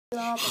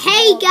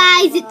Hey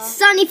guys, it's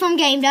Sunny from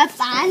Game Dev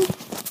and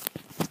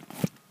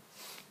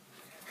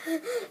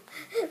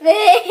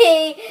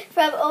me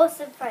from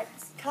Awesome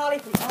Friends. Carly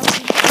from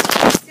Awesome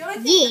Friends. See, I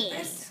think Yeah.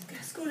 the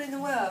best school in the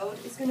world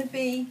is going to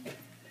be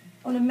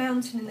on a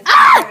mountain in the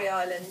Canary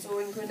Islands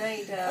or in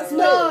Grenada.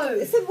 No,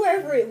 it's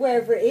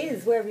wherever it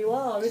is, wherever you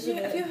are, isn't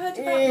Have you it? heard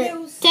about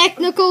Mills?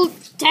 technical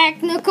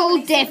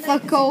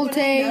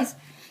difficulties.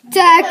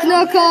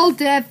 Technical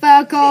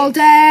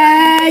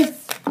difficulties.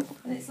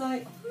 And it's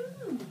like,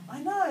 I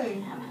know.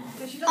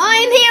 But she doesn't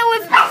I'm really here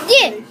with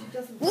She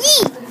doesn't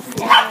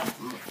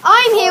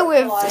I'm here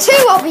with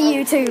two other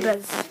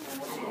YouTubers.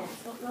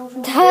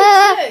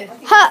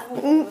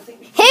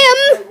 Him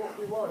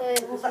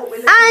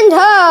and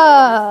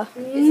her.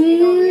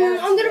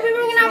 I'm gonna be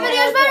bringing out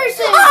videos very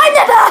soon. I'm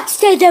the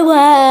Baxter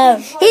Doer.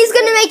 He's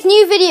gonna make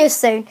new videos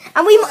soon,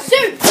 and we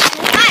soon.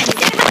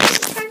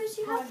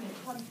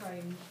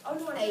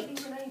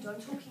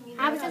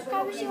 How many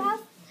subscribers do you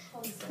have?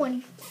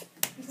 20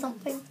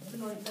 something.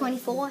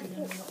 24.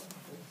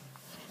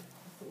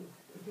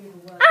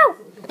 Ow!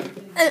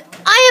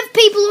 I have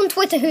people on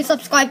Twitter who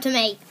subscribe to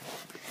me.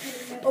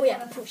 Oh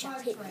yeah, push up,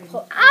 hit,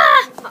 push.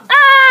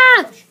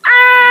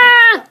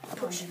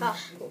 Push up.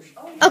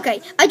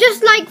 Okay, I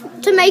just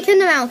like to make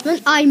an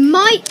announcement. I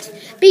might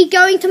be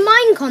going to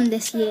Minecon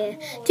this year.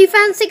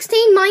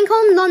 2016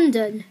 Minecon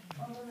London.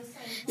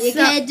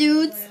 Okay,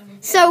 dudes.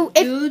 So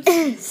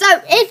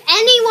if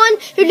anyone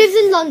who lives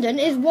in London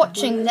is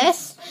watching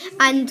this,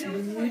 and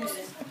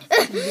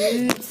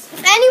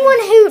if anyone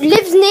who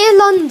lives near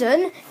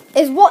London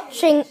is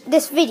watching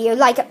this video,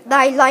 they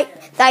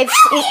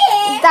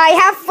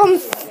have from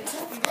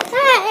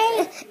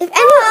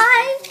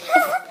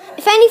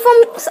if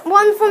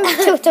anyone from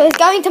Twitter is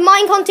going to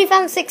Minecon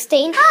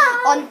 2016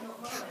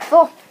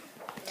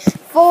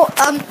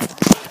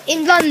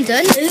 in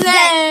London,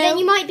 then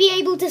you might be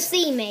able to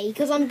see me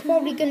because I'm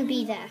probably going to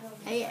be there.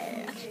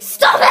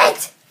 Stop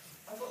it!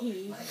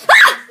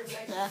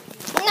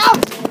 No!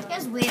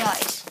 That's weird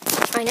eyes.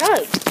 I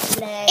know.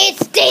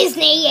 It's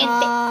Disney.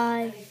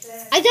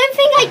 I don't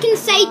think I can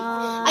say.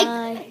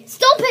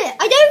 Stop it!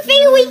 I don't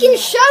think we can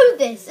show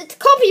this. It's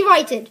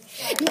copyrighted.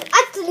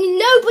 Actually,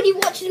 nobody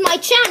watches my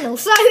channel,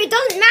 so it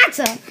doesn't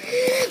matter.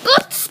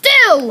 But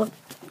still,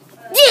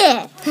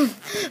 yeah.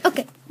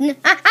 Okay.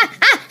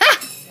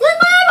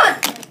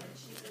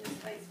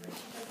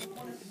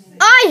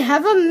 I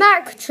have a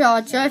Mac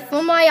charger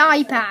for my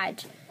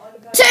iPad.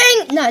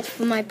 Ting! No, it's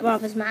for my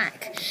brother's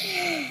Mac.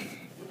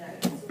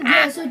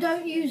 Yeah, so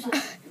don't use it.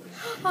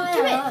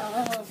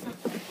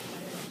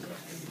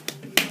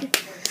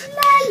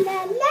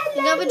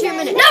 Another 2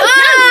 minutes. No!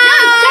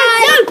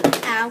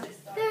 Ow.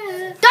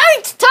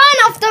 Don't turn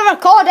off the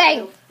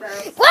recording.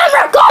 We're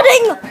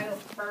recording.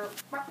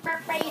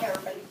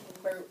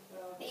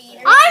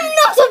 I'm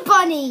not a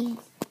bunny.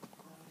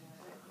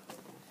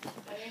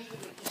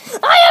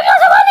 I am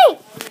not a bunny.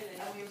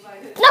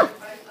 No.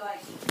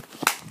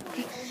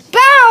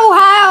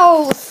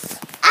 Bauhaus.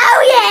 Oh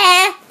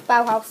yeah.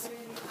 Bauhaus.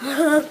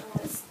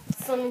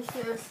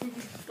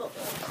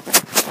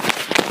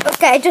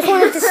 Okay, I just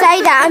wanted to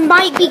say that I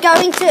might be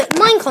going to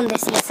Minecon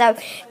this year. So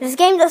this is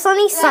Game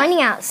Sunny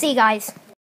signing out. See you guys.